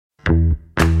Hi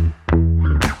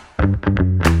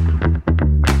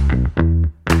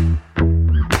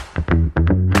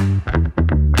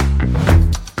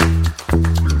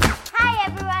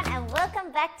everyone and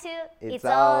welcome back to It's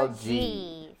All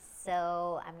G.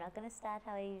 So I'm not gonna start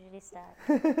how I usually start.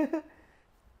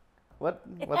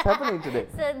 What's happening today?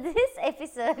 So this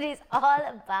episode is all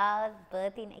about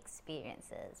birthing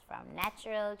experiences from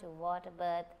natural to water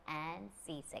birth and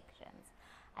C-sections.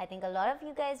 I think a lot of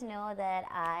you guys know that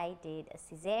I did a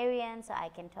cesarean, so I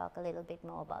can talk a little bit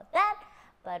more about that.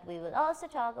 But we will also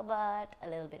talk about a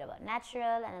little bit about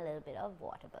natural and a little bit of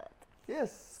water birth.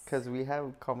 Yes, because we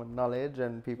have common knowledge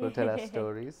and people tell us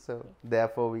stories, so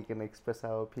therefore we can express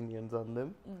our opinions on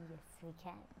them. Yes, we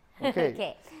can. Okay.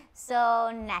 Okay,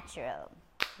 so natural,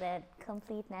 the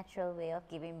complete natural way of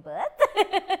giving birth.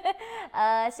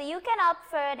 So you can opt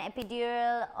for an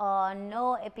epidural or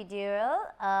no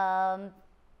epidural.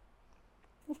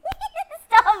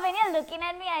 Stop, when you're looking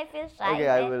at me, I feel shy. Okay,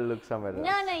 I will look somewhere else.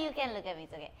 No, you can look at me,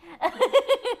 it's okay.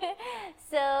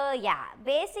 So yeah,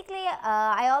 basically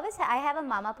I have a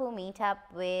mama poo meetup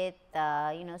with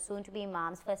soon to be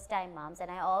moms, first time moms, and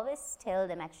I always tell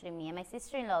them, actually me and my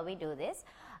sister-in-law, we do this.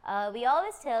 We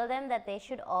always tell them that they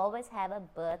should always have a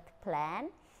birth plan,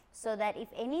 so that if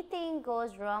anything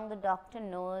goes wrong, the doctor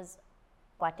knows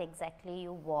what exactly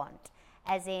you want.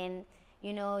 As in,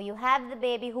 you have the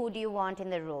baby, who do you want in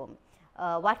the room?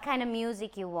 What kind of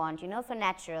music you want, for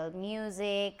natural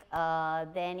music.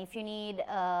 Then if you need...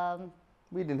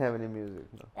 We didn't have any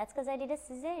music, no. That's because I did a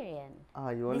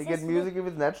cesarean. You only get music if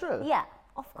it's natural? Yeah,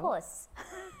 of course.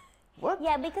 What?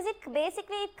 Yeah, because it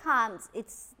calms.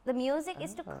 The music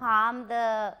is to calm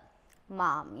the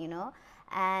mom,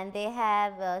 and they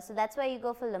have, so that's why you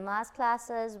go for Lamaze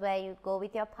classes, where you go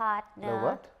with your partner. The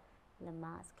what?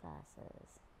 Lamaze classes.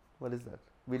 What is that?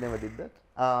 We never did that.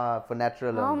 For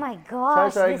natural. Oh my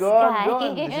gosh, Sorry, this go guy.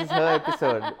 on. This is her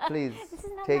episode. Please, This is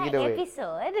not take my it away.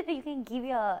 episode. You can give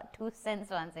your 2 cents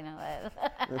once in a while.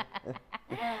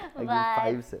 I give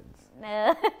 5 cents.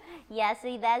 Yeah,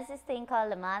 so there's this thing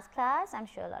called Lamaze class. I'm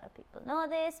sure a lot of people know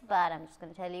this, but I'm just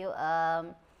going to tell you.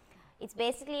 It's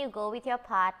basically you go with your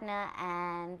partner,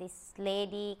 and this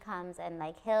lady comes and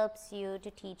helps you to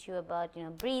teach you about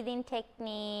breathing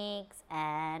techniques,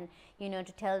 and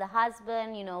to tell the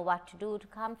husband what to do to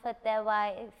comfort their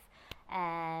wife.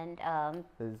 And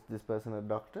Is this person a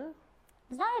doctor?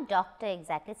 it's not a doctor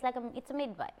exactly. It's a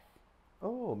midwife.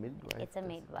 Oh, midwife. It's a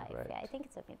midwife. Right. Yeah, I think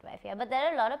it's a midwife. Yeah, but there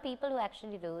are a lot of people who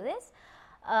actually do this.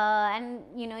 And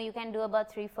you can do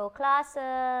about 3-4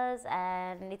 classes,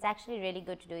 and it's actually really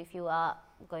good to do if you are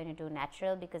going to do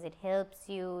natural, because it helps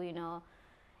you,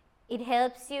 it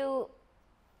helps you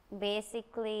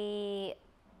basically,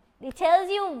 it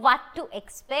tells you what to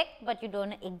expect, but you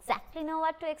don't exactly know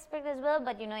what to expect as well,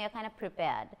 but you're kind of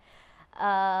prepared.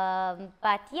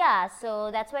 But yeah,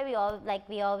 so that's why we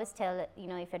always tell,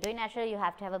 if you're doing natural, you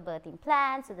have to have a birthing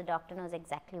plan, so the doctor knows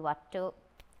exactly what to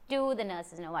do, the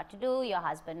nurses know what to do, your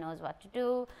husband knows what to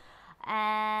do,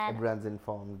 and Everyone's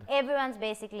informed. everyone's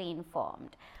basically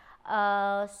informed.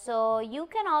 So you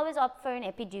can always opt for an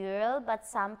epidural, but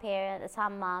some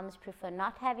moms prefer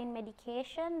not having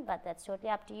medication, but that's totally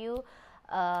up to you.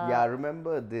 Yeah,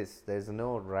 remember this. There's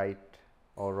no right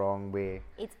or wrong way.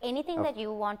 It's anything that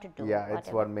you want to do. Yeah, it's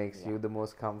whatever. what makes you the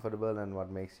most comfortable and what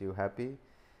makes you happy.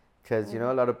 Because,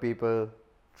 a lot of people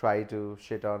try to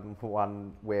shit on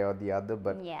one way or the other,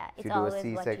 but Yeah, if it's you do a always what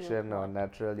you C-section or want.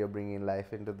 natural, you're bringing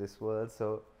life into this world.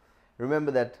 So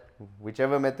remember that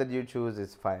whichever method you choose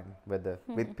is fine, whether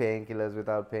with painkillers,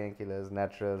 without painkillers,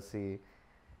 natural, C,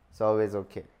 it's always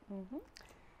okay.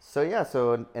 So yeah,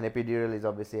 so an epidural is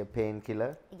obviously a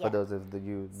painkiller Yeah. for those of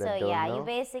you that So don't yeah, know. you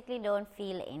basically don't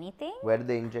feel anything. Where do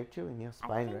they inject you? In your I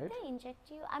spine, think right? they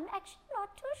inject you. I'm actually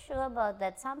not too sure about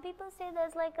that. Some people say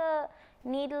there's a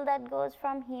needle that goes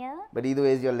from here. But either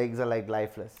ways, your legs are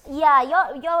lifeless. Yeah,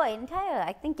 your entire,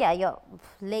 I think, yeah, your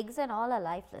legs and all are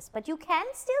lifeless. But you can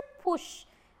still push.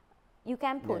 You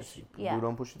can push. Yes, Yeah. You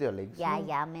don't push with your legs.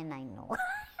 Yeah, man, I know.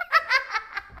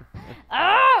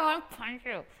 I want to punch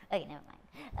you. Okay, never mind.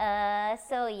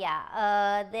 So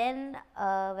yeah, then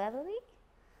where were we?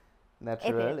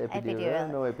 Natural, epidural,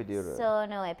 no epidural. So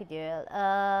no epidural.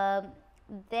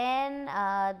 Then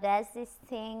there's this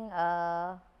thing.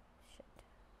 Shit,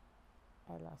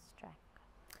 I lost track.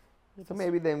 So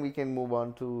maybe then we can move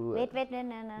on to. Wait,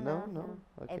 no.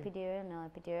 Okay. Epidural, no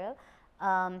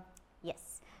epidural.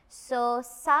 Yes. So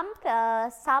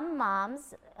some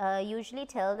moms usually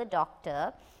tell the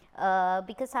doctor,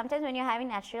 because sometimes when you're having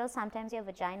natural, sometimes your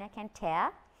vagina can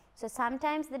tear. So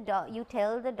sometimes you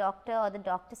tell the doctor, or the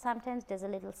doctor sometimes does a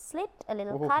little slit, a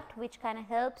little cut, which kind of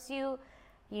helps you,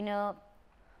 you know,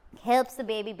 helps the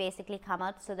baby basically come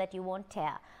out so that you won't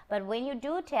tear. But when you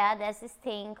do tear, there's this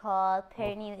thing called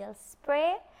perineal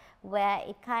spray where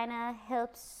it kind of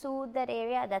helps soothe that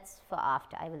area. That's for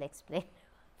after. I will explain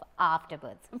for after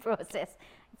birth process.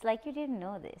 It's like you didn't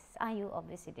know this. You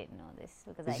obviously didn't know this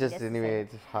because It's I just just anyway,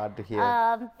 said. it's hard to hear.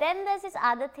 Then there's this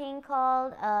other thing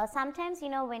called sometimes, you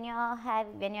know, when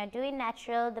you're doing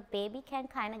natural, the baby can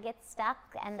kind of get stuck,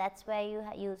 and that's where you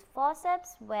use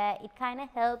forceps, where it kind of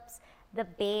helps the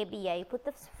baby. Yeah, you put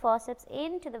the forceps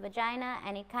into the vagina,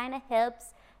 and it kind of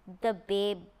helps the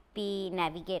baby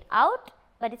navigate out.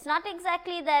 But it's not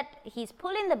exactly that he's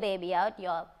pulling the baby out,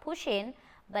 you're pushing,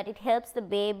 but it helps the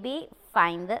baby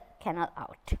find the canal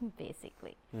out,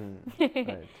 basically.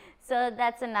 Right. So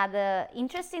that's another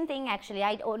interesting thing. Actually,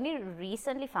 I only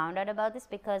recently found out about this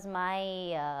because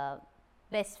my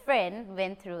best friend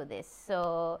went through this.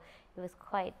 So it was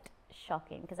quite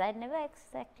shocking because I'd never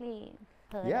exactly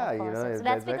heard Yeah, of you know, forceps. So it's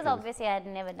that's because exactly. obviously I had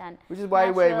never done. Which is why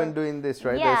we're natural- even doing this,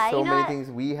 right? Yeah, There's so you many know- things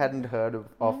we hadn't heard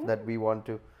of that we want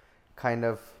to kind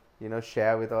of, you know,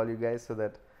 share with all you guys, so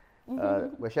that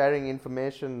we're sharing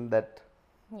information that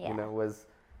Yeah. you know was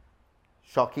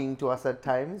shocking to us at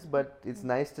times, but it's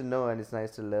nice to know and it's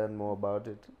nice to learn more about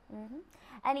it.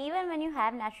 And even when you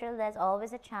have natural, there's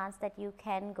always a chance that you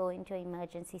can go into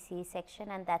emergency C-section,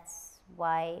 and that's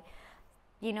why,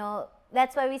 you know,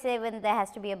 that's why we say when there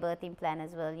has to be a birthing plan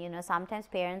as well. You know, sometimes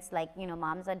parents, like, you know,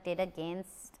 moms are dead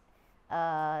against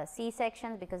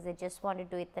C-sections because they just want to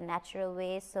do it the natural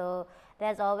way. So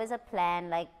there's always a plan,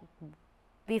 like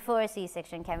before a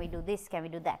C-section, can we do this, can we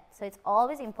do that? So it's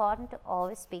always important to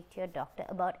always speak to your doctor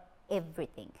about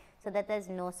everything, so that there's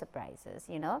no surprises,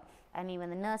 you know, and even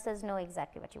the nurses know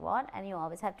exactly what you want, and you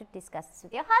always have to discuss this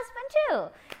with your husband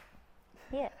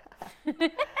too. Yeah.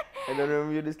 I don't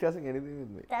remember you discussing anything with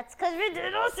me. That's because we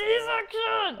did a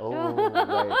C-section. Oh,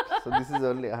 right. So this is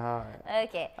only.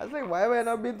 Okay. I was like, why have I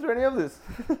not been through any of this?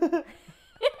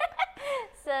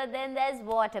 So then there's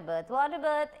water birth. Water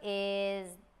birth is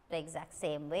the exact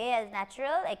same way as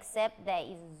natural, except there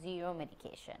is zero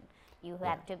medication. You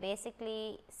have to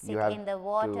basically sit have in the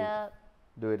water.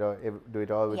 Do it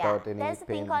all without any There's a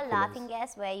thing called painkillers. laughing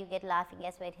gas, where you get laughing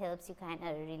gas, where it helps you kind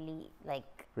of really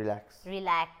like Relax.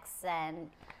 relax. And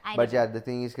But yeah, the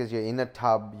thing is, because you're in a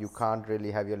tub, you can't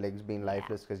really have your legs being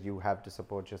lifeless because you have to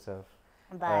support yourself.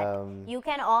 But you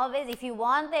can always, if you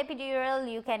want the epidural,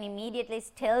 you can immediately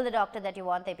tell the doctor that you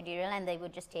want the epidural, and they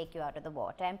would just take you out of the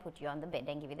water and put you on the bed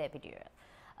and give you the epidural.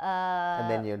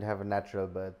 And then you'd have a natural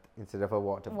birth instead of a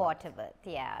water birth. Water birth,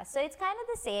 yeah. So it's kind of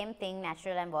the same thing,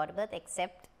 natural and water birth,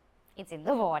 except it's in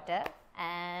the water,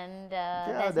 and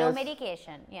there's no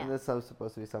medication. Yeah. And there's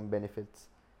supposed to be some benefits.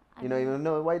 You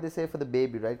know why they say for the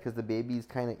baby, right? Because the baby is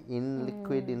kind of in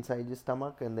liquid inside your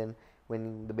stomach, and then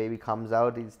when the baby comes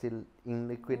out, it's still in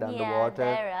liquid underwater.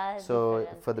 There are so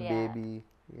for the baby,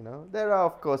 you know, there are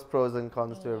of course pros and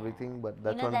cons to everything, but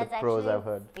that's one of the pros I've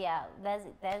heard. Yeah,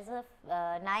 there's a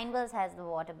Nine Wells has the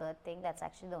water birth thing. That's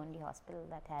actually the only hospital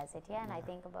that has it here, and I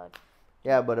think about.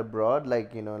 Yeah, but abroad,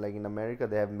 like, you know, like in America,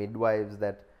 they have midwives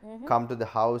that come to the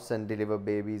house and deliver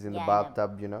babies in the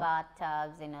bathtub, you know.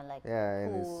 Bathtubs, you know, like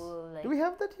pool. Do we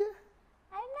have that here?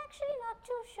 I'm actually not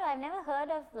too sure. I've never heard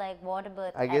of like water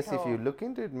birth. I guess if you look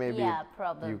into it, maybe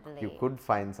probably you could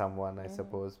find someone, I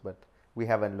suppose, but we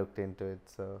haven't looked into it,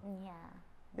 so.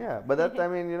 Yeah, but that, I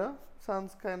mean, you know,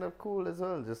 sounds kind of cool as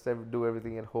well. Just do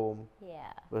everything at home.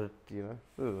 Yeah. But, you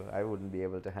know, I wouldn't be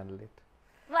able to handle it.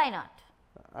 Why not?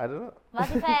 I don't know. What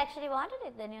if I actually wanted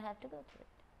it? Then you have to go through it.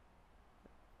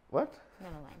 What?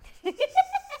 Never mind.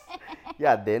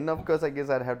 Yeah, then of course I guess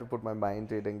I'd have to put my mind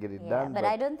to it and get it done. But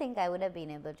I don't think I would have been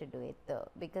able to do it though,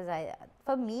 because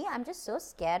for me, I'm just so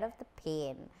scared of the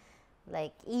pain.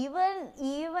 Like even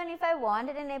if I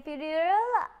wanted an epidural,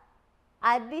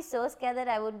 I'd be so scared that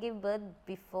I would give birth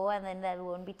before, and then there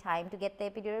won't be time to get the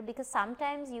epidural, because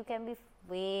sometimes you can be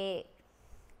way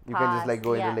you can just like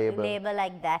go into labor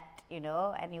like that, you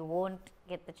know, and you won't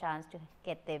get the chance to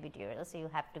get the epidural, so you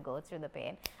have to go through the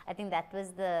pain. I think that was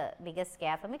the biggest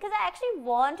scare for me, because I actually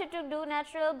wanted to do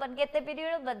natural but get the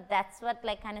epidural, but that's what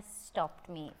like kind of stopped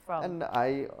me from. And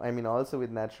I mean also with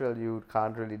natural you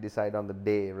can't really decide on the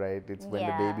day, right? It's when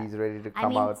the baby's ready to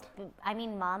come out. I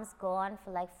mean, moms go on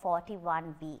for like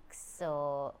 41 weeks,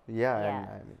 so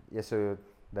so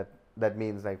that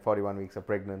means like 41 weeks of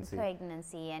pregnancy.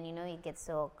 And you know, it gets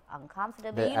so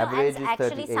uncomfortable. The you know, average is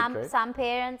actually 38, right? some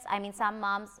parents, I mean some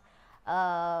moms,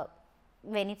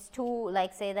 when it's too,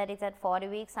 like say that it's at 40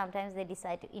 weeks, sometimes they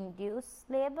decide to induce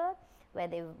labor, where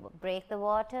they break the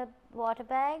water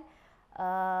bag.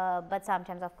 But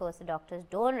sometimes, of course, the doctors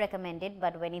don't recommend it.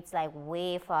 But when it's like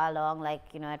way far along, like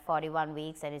at 41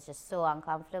 weeks, and it's just so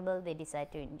uncomfortable, they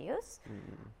decide to induce.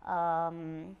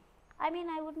 I mean,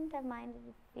 I wouldn't have minded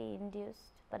if we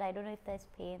induced, but I don't know if there's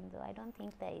pain though. I don't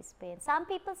think there is pain. Some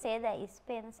people say there is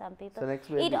pain. Some people. So next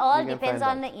week it all depends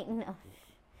on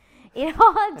it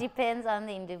all depends on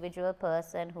the individual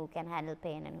person who can handle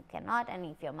pain and who cannot. And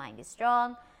if your mind is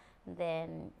strong,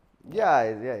 then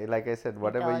yeah, like I said,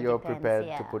 whatever you're depends,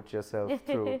 prepared to put yourself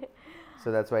through.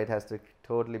 So that's why it has to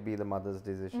totally be the mother's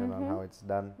decision on how it's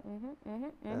done.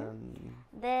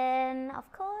 Then,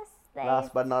 of course,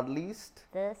 last but not least,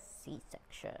 the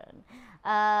C-section.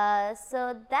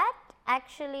 So that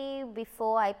actually,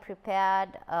 before I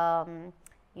prepared,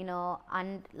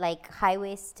 like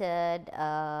high-waisted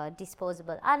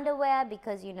disposable underwear,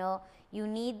 because you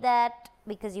need that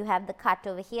because you have the cut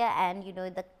over here, and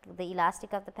the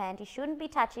elastic of the panty shouldn't be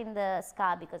touching the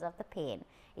scar because of the pain.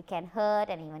 It can hurt,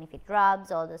 and even if it rubs,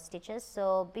 all those stitches.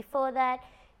 So before that,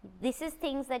 this is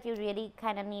things that you really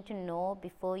kind of need to know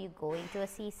before you go into a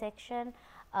C-section.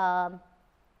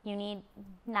 You need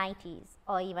nighties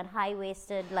or even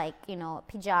high-waisted, like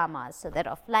pajamas, so that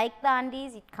like the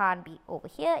undies, it can't be over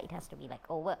here, it has to be like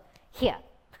over here,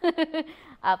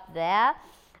 up there.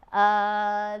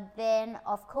 Then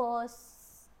of course,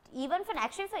 even for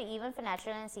natural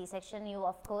and C-section, you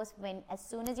of course, as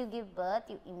soon as you give birth,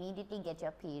 you immediately get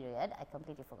your period. I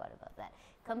completely forgot about that.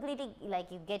 Completely, like,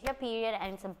 you get your period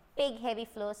and some big heavy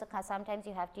flow, so sometimes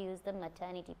you have to use the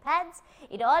maternity pads.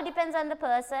 It all depends on the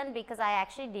person, because I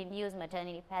actually didn't use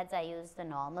maternity pads, I used the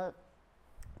normal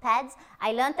pads.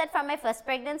 I learned that from my first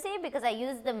pregnancy because I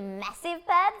used the massive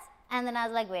pads, and then I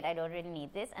was like, wait, I don't really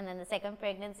need this. And then the second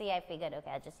pregnancy, I figured, okay,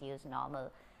 I'll just use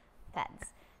normal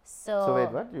pads. So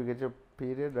wait, what? You get your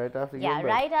period right after you give birth?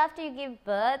 Yeah, right after you give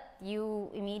birth,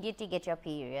 you immediately get your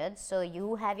period. So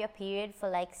you have your period for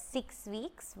like 6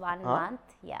 weeks, 1 month.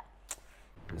 Yeah.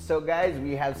 So guys,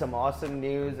 we have some awesome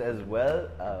news as well.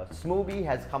 Smoothie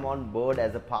has come on board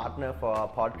as a partner for our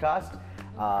podcast.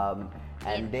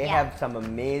 And they have some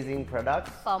amazing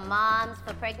products. For moms,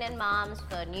 for pregnant moms,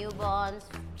 for newborns,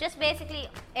 just basically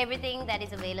everything that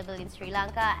is available in Sri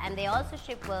Lanka. And they also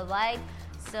ship worldwide.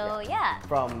 So yeah.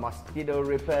 From mosquito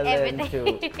repellent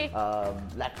to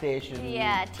lactation,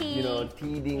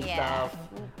 teething stuff.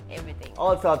 Everything.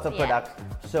 All sorts of products.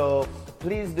 So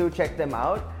please do check them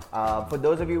out. For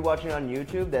those of you watching on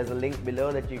YouTube, there's a link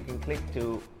below that you can click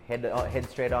to head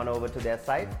straight on over to their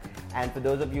site. And for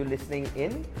those of you listening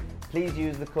in, please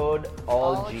use the code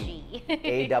ALLG,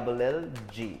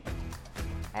 ALLG.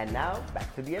 And now,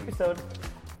 back to the episode.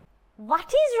 What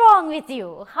is wrong with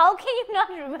you? How can you not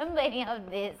remember any of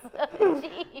this?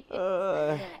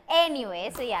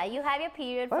 Anyway, so yeah, you have your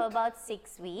period for about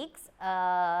 6 weeks.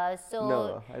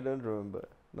 No, I don't remember.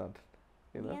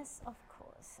 Yes, of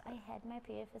course. I had my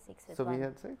period for 6 weeks. So we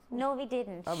had 6? No, we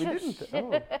didn't. We didn't?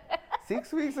 Oh.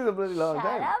 6 weeks is a bloody long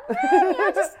time. Shut up, man.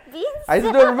 You're just being I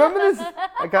just don't remember this.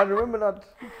 I can't remember not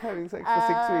having sex for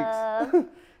 6 weeks.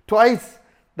 Twice.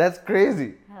 That's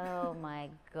crazy. Oh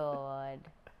my God.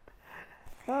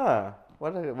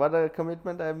 What a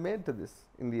commitment I've made to this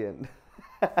in the end.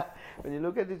 When you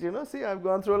look at it, see, I've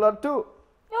gone through a lot too.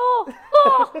 Oh,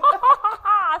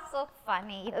 so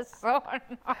funny. You're so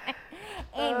annoying.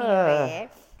 Anyway,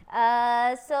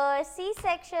 so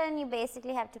C-section, you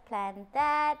basically have to plan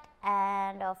that,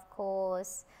 and of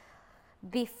course,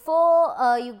 before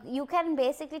you can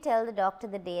basically tell the doctor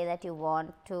the day that you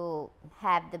want to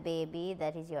have the baby.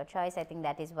 That is your choice. I think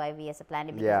that is why we also planned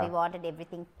it, because we wanted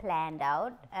everything planned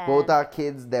out. Both our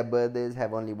kids, their birthdays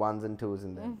have only 1s and 2s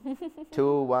in them.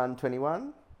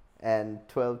 2/1/21 and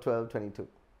 12/12/22.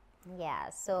 Yeah,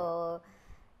 so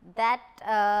that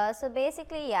so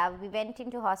basically, we went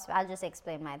into hospital. I'll just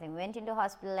explain my thing. We went into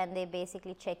hospital, and they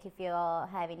basically check if you're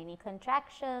having any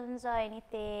contractions or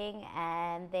anything,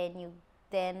 and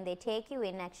then they take you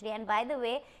in actually. And by the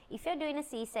way, if you're doing a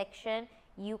C-section,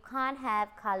 you can't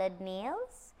have colored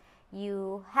nails.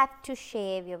 You have to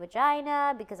shave your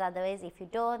vagina, because otherwise, if you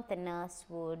don't, the nurse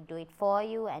would do it for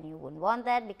you, and you wouldn't want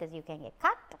that because you can get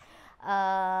cut.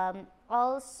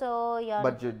 Also,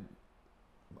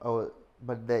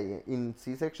 in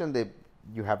C-section,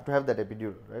 you have to have that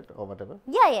epidural, right, or whatever.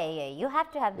 Yeah. You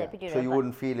have to have the epidural. So you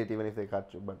wouldn't feel it even if they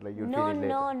cut you, but like you'd feel it later.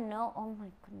 No. Oh my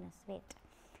goodness, wait.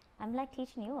 I'm like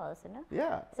teaching you also, no?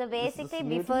 Yeah. So basically,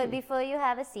 before you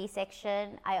have a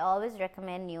C-section, I always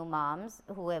recommend new moms,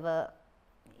 whoever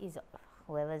is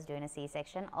doing a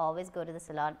C-section, always go to the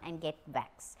salon and get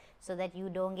wax, so that you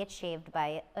don't get shaved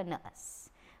by a nurse.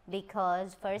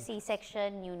 Because for a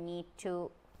C-section, you need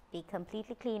to be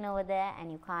completely clean over there,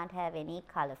 and you can't have any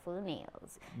colorful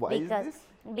nails. Why is this?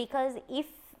 Because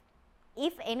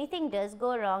if anything does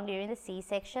go wrong during the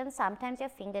C-section, sometimes your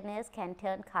fingernails can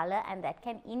turn color, and that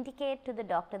can indicate to the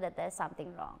doctor that there's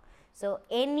something wrong. So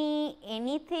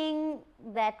anything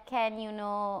that can,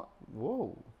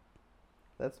 Whoa,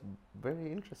 that's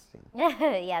very interesting.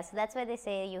 yeah, so that's why they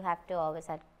say you have to always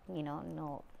have,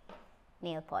 no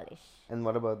nail polish. And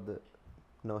what about the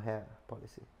no hair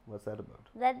policy? What's that about?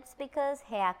 That's because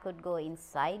hair could go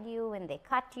inside you when they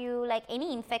cut you, like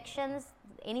any infections,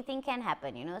 anything can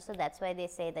happen, so that's why they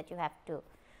say that you have to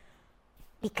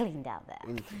be clean down there.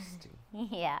 Interesting.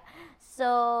 Yeah,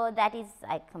 so that is,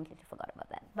 I completely forgot about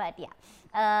that, but yeah,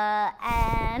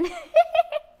 and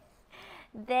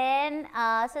then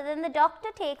so then the doctor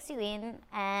takes you in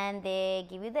and they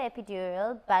give you the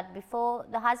epidural, but before,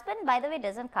 the husband, by the way,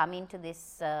 doesn't come into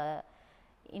this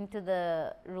into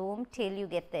the room till you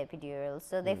get the epidural.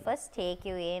 So they first take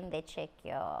you in, they check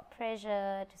your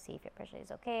pressure to see if your pressure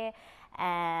is okay,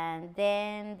 and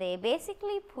then they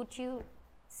basically put you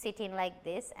sitting like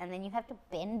this, and then you have to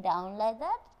bend down like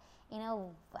that. I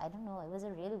don't know, it was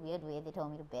a really weird way they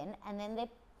told me to bend, and then they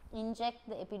inject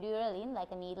the epidural in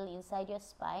like a needle inside your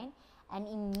spine, and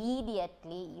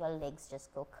immediately your legs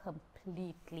just go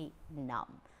completely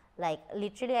numb. Like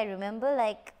literally, I remember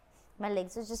like my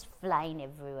legs were just flying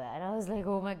everywhere, and I was like,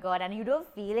 oh my god, and you don't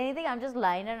feel anything, I'm just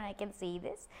lying down and I can see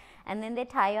this. And then they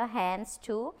tie your hands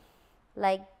too,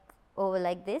 like over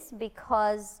like this,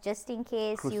 because just in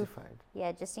case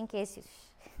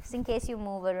just in case you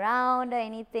move around or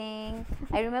anything.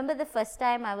 I remember the first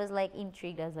time I was like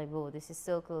intrigued, I was like, oh, this is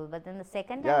so cool. But then the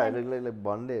second time, it looked like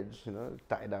bondage,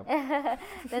 tied up.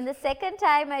 then the second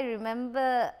time I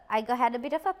remember I had a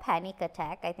bit of a panic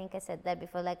attack. I think I said that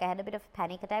before, like I had a bit of a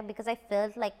panic attack because I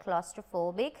felt like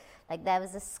claustrophobic, like there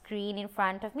was a screen in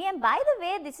front of me. And by the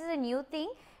way, this is a new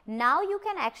thing. Now you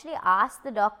can actually ask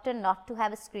the doctor not to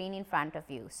have a screen in front of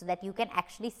you, so that you can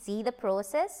actually see the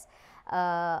process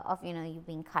of you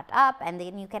being cut up, and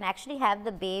then you can actually have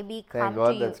the baby come to you.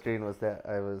 Thank God that screen was there.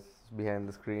 I was behind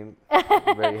the screen,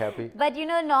 very happy. But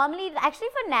normally, actually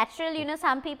for natural,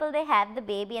 some people, they have the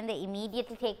baby and they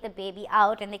immediately take the baby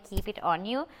out and they keep it on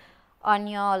you, on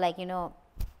your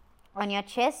on your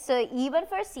chest. So even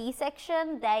for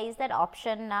C-section, there is that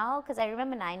option now, because I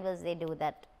remember 9-Wells, they do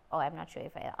that. Oh, I'm not sure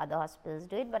if other hospitals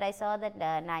do it, but I saw that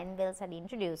 9-Wells had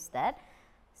introduced that.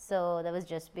 So that was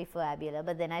just before Abiola,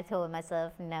 but then I told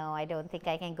myself, no, I don't think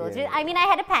I can go through it. I mean, I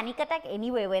had a panic attack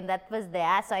anyway when that was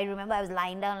there. So I remember I was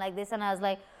lying down like this and I was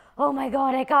like, oh my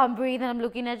god, I can't breathe. And I'm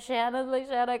looking at Shayan, I was like,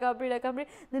 Shayan, I can't breathe.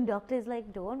 Then doctor is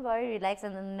like, don't worry, relax.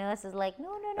 And the nurse is like,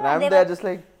 no. And I'm there just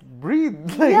like, breathe.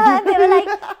 Yeah, and they were like,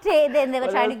 then they were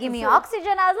trying to give me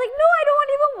oxygen. I was like, no, I don't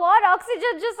even want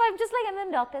oxygen. I'm just like, and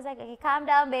then doctor's like, okay, calm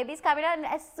down, baby's coming out. And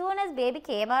as soon as baby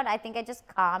came out, I think I just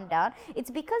calmed down.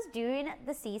 It's because during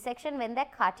the C-section, when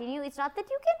they're cutting you, it's not that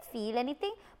you can feel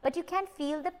anything, but you can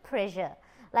feel the pressure.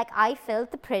 Like I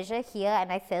felt the pressure here and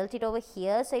I felt it over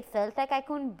here, so it felt like I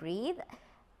couldn't breathe.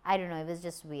 I don't know, it was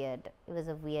just weird. It was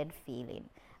a weird feeling.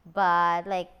 But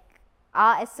like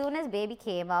as soon as baby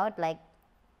came out, like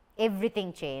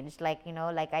everything changed. Like,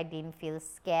 like I didn't feel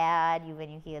scared when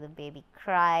you hear the baby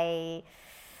cry.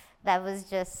 That was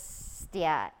just,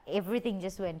 everything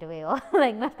just went away.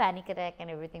 Like my panic attack and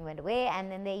everything went away. And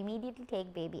then they immediately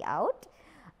take baby out.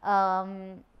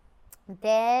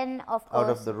 Then of course out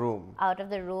of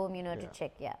the room, to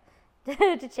check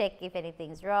to check if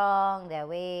anything's wrong, their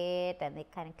weight, and they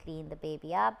kind of clean the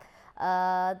baby up.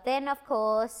 Then of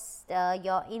course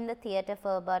you're in the theater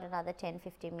for about another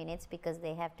 10-15 minutes because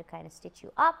they have to kind of stitch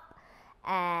you up,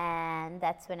 and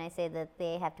that's when I say that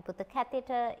they have to put the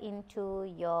catheter into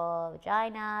your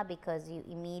vagina, because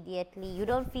you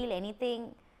don't feel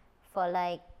anything for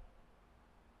like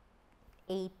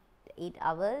 8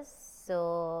 hours.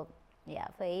 So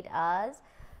for 8 hours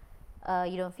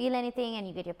you don't feel anything, and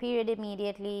you get your period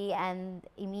immediately. And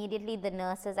immediately the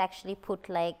nurses actually put,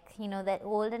 like, that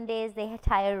olden days they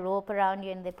tie a rope around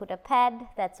you and they put a pad.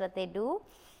 That's what they do.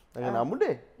 Like an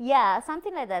amude? Yeah,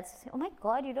 something like that. Oh my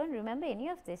god, you don't remember any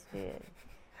of this, do you?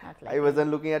 Not like I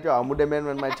wasn't looking at your amude man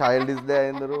when my child is there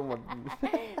in the room.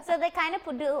 So they kind of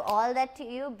do all that to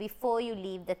you before you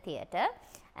leave the theater.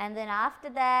 And then after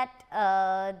that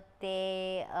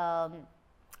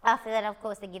after that, of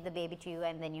course, they give the baby to you,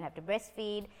 and then you have to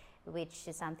breastfeed, which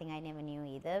is something I never knew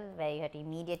either, where you have to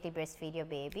immediately breastfeed your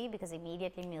baby because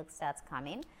immediately milk starts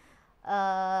coming. So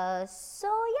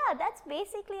yeah, that's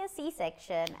basically a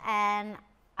C-section. And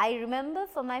I remember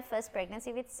for my first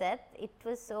pregnancy with Seth, it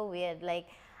was so weird. Like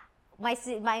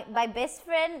my best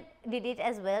friend did it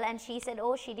as well, and she said,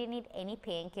 oh, she didn't need any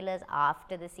painkillers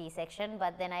after the C-section.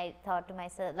 But then I thought to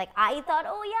myself, like, I thought,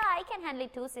 oh yeah, I can handle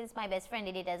it too, since my best friend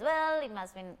did it as well, it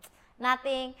must have been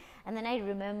nothing. And then I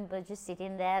remember just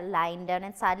sitting there lying down,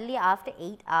 and suddenly after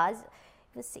 8 hours,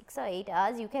 it was 6 or 8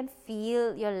 hours, you can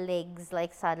feel your legs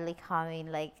like suddenly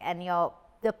coming, like, and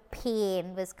the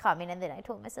pain was coming. And then I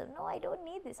told myself, no, I don't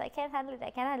need this, I can't handle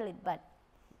it. But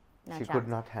no She chance. could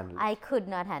not handle it. I could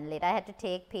not handle it. I had to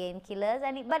take painkillers,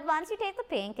 but once you take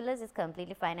the painkillers, it's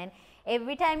completely fine. And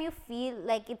every time you feel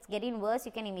like it's getting worse,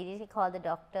 you can immediately call the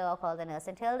doctor or call the nurse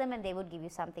and tell them, and they would give you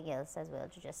something else as well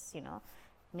to just,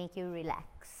 make you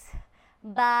relax.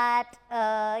 But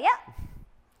yeah,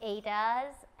 8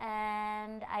 hours,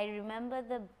 and I remember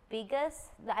the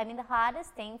hardest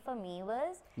thing for me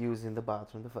was Using the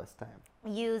bathroom the first time.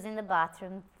 using the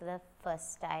bathroom for the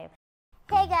first time.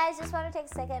 Hey guys, just want to take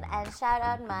a second and shout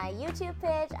out my YouTube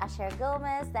page, Asher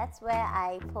Gomez. That's where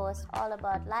I post all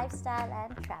about lifestyle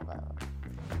and travel.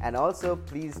 And also,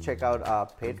 please check out our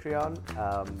Patreon.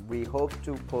 We hope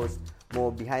to post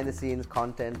more behind the scenes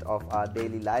content of our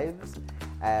daily lives.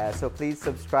 So please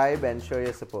subscribe and show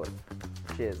your support.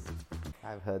 Cheers.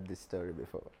 I've heard this story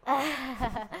before.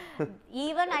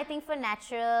 Even I think for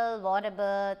natural water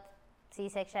birth,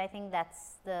 C-section, I think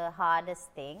that's the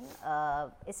hardest thing,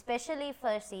 especially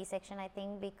for C-section, I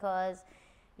think, because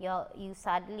you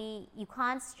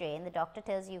can't strain. The doctor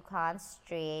tells you can't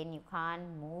strain, you can't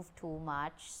move too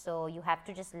much, so you have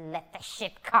to just let the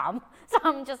shit come. So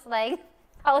I'm just like,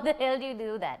 how the hell do you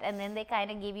do that? And then they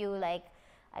kind of give you, like,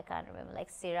 I can't remember, like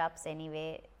syrups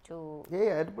anyway to... Yeah,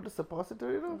 I had to put a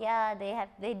suppository, no? Yeah,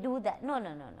 they do that. No,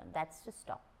 that's to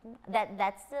stop.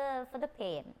 That's for the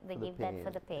pain. They give that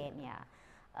for the pain, yeah.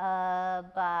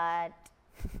 But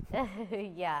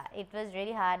yeah, it was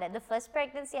really hard. The first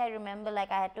pregnancy, I remember,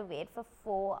 like, I had to wait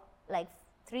for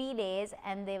 3 days,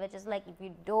 and they were just like, if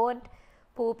you don't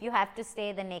poop, you have to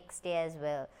stay the next day as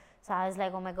well. So I was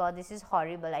like, oh my god, this is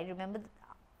horrible. I remember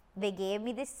they gave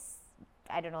me this,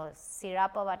 I don't know,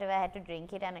 syrup or whatever. I had to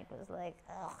drink it, and it was like,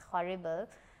 ugh, horrible.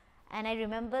 And I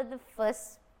remember the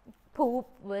first poop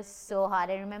was so hard.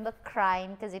 I remember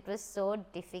crying because it was so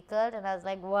difficult, and I was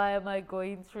like, why am I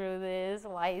going through this?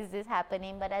 Why is this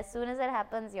happening? But as soon as it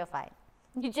happens, you're fine.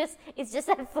 It's just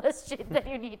that first shit that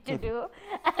you need to do,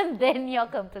 and then you're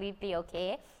completely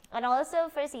okay. And also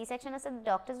for C-section, I said the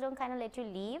doctors don't kind of let you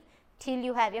leave till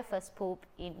you have your first poop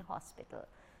in hospital.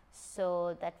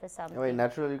 So that was something. Wait,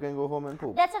 natural, you can go home and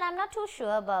poop. That's what I'm not too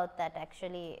sure about that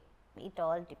actually. It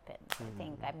all depends. I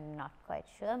think I'm not quite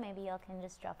sure. Maybe y'all can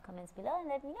just drop comments below and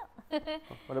let me know.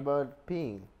 What about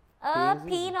peeing?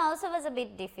 Peeing also was a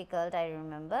bit difficult, I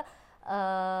remember.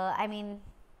 I mean,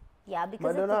 yeah, because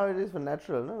But I don't know how it is for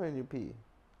natural, no, when you pee.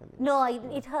 I mean, no,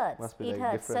 it hurts. Must be it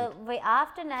like hurts. different. So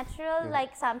after natural,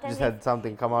 like sometimes just had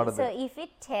something come out of so it. if it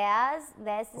tears,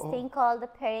 there's this thing called the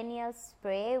perineal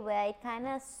spray where it kind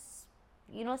of,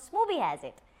 Smoothie has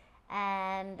it,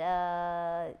 and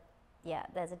yeah,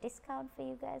 there's a discount for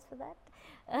you guys for that.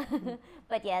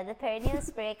 But yeah, the perineal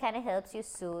spray kind of helps you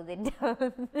soothe it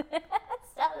down.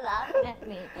 Stop laughing at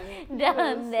me.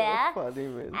 Down there. So funny,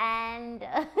 man. And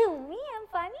me, I'm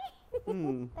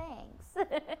funny. Thanks.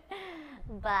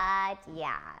 But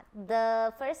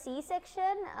yeah, for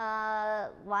C-section,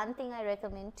 one thing I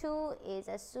recommend too is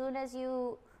as soon as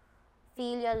you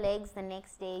feel your legs the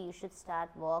next day, you should start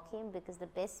walking, because the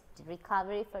best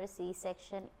recovery for a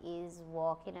C-section is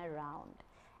walking around.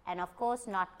 And of course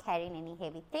not carrying any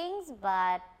heavy things,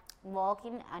 but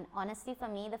walking. And honestly, for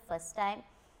me,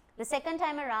 the second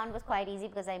time around was quite easy,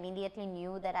 because I immediately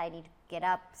knew that I need to get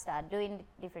up, start doing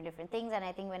different things. And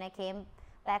I think when I came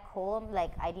back home,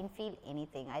 like, I didn't feel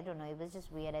anything. I don't know, it was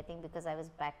just weird. I think because I was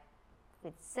back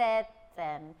with Seth,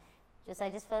 and I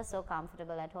just felt so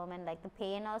comfortable at home, and like the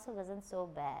pain also wasn't so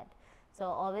bad. So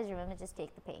always remember, just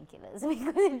take the painkillers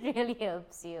because it really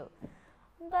helps you.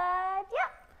 But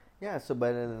Yeah, so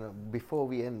but before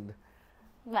we end,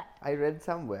 what? I read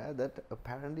somewhere that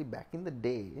apparently back in the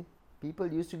day, people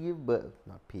used to give birth,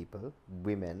 not people,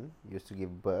 women used to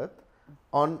give birth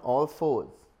on all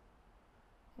fours.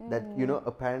 That,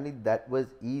 apparently that was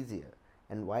easier.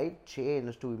 And why it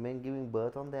changed to women giving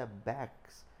birth on their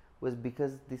backs was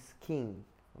because this king,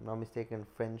 if I'm not mistaken,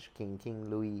 French king, King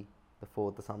Louis IV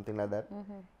or something like that,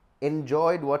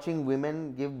 enjoyed watching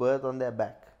women give birth on their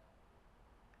back.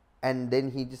 And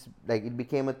then he just, like, it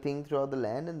became a thing throughout the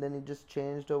land, and then it just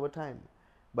changed over time.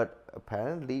 But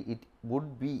apparently it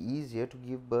would be easier to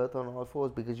give birth on all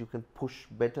fours because you can push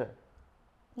better.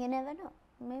 You never know.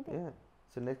 Maybe. Yeah.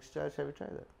 So next child, shall we try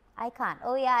that? I can't.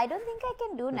 Oh yeah, I don't think I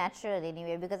can do natural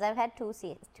anyway because I've had two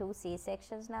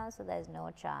C-sections now, so there's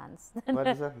no chance. What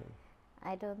does that mean?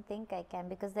 I don't think I can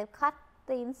because they've cut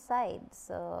the inside,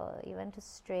 so even to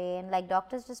strain, like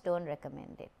doctors just don't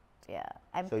recommend it. Yeah,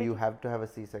 So you have to have a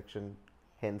C-section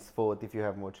henceforth if you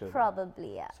have more children.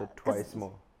 Probably, yeah. So twice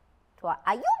more.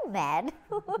 Are you mad?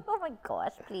 Oh my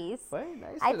gosh, please. Why?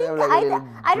 Nice I to think have like a little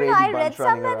I don't know. Brady I read Bunch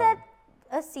running somewhere around.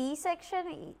 that a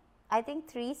C-section. I think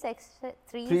three sections.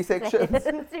 Three sections?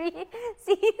 3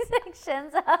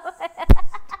 C-sections.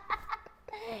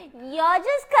 You're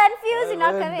just confused. You're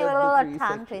not learned confused. that the 3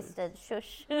 Tongue sections. twisted.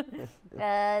 Shush.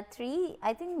 Three.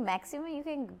 I think maximum you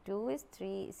can do is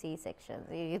 3 C-sections.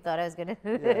 You thought I was gonna.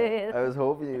 Yeah, I was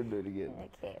hoping you'd do it again.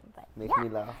 Okay, but Make yeah. me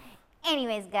laugh.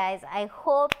 Anyways, guys, I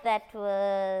hope that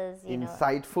was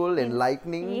Insightful,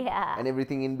 enlightening, yeah. and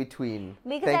everything in between.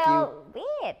 Because Thank you.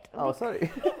 Wait. Oh,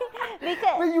 sorry.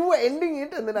 Because Well, you were ending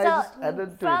it, and then I just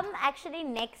added to from it. actually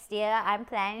next year, I'm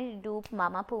planning to do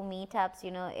Mama Poo meetups.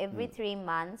 Every 3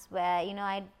 months, where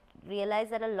I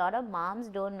realize that a lot of moms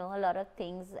don't know a lot of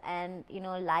things, and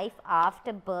life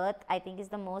after birth, I think, is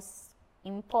the most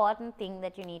important thing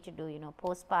that you need to do.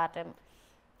 Postpartum.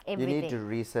 Everything. You need to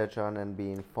research on and be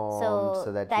informed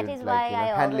so that you is why I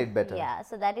handle always, it better. Yeah,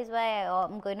 so that is why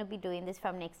I'm going to be doing this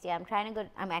from next year.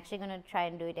 I'm actually going to try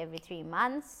and do it every 3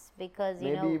 months because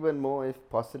Maybe even more if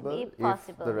possible. If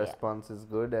possible, the yeah. response is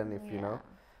good, and if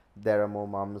there are more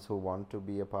moms who want to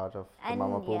be a part of the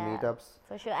Mama Poo meetups.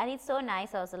 For sure. And it's so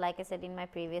nice also, like I said in my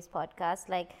previous podcast,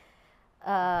 like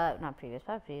not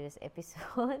previous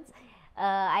episodes.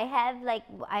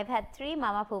 I've had 3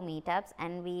 Mama Poo meetups,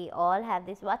 and we all have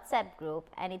this WhatsApp group,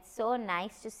 and it's so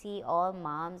nice to see all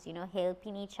moms,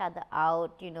 helping each other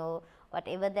out,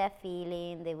 whatever they're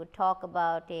feeling, they would talk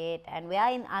about it. And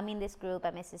I'm in this group,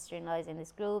 and my sister-in-law is in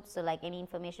this group, so like any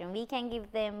information we can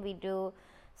give them, we do.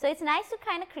 So it's nice to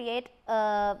kind of create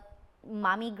a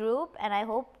mommy group, and I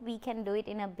hope we can do it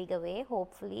in a bigger way,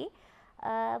 hopefully.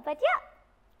 But yeah.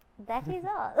 That is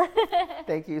all.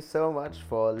 Thank you so much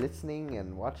for listening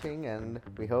and watching, and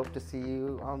we hope to see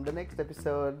you on the next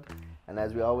episode. And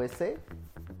as we always say,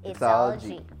 it's all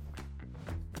G.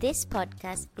 This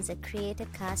podcast is a Creator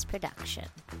Cast production.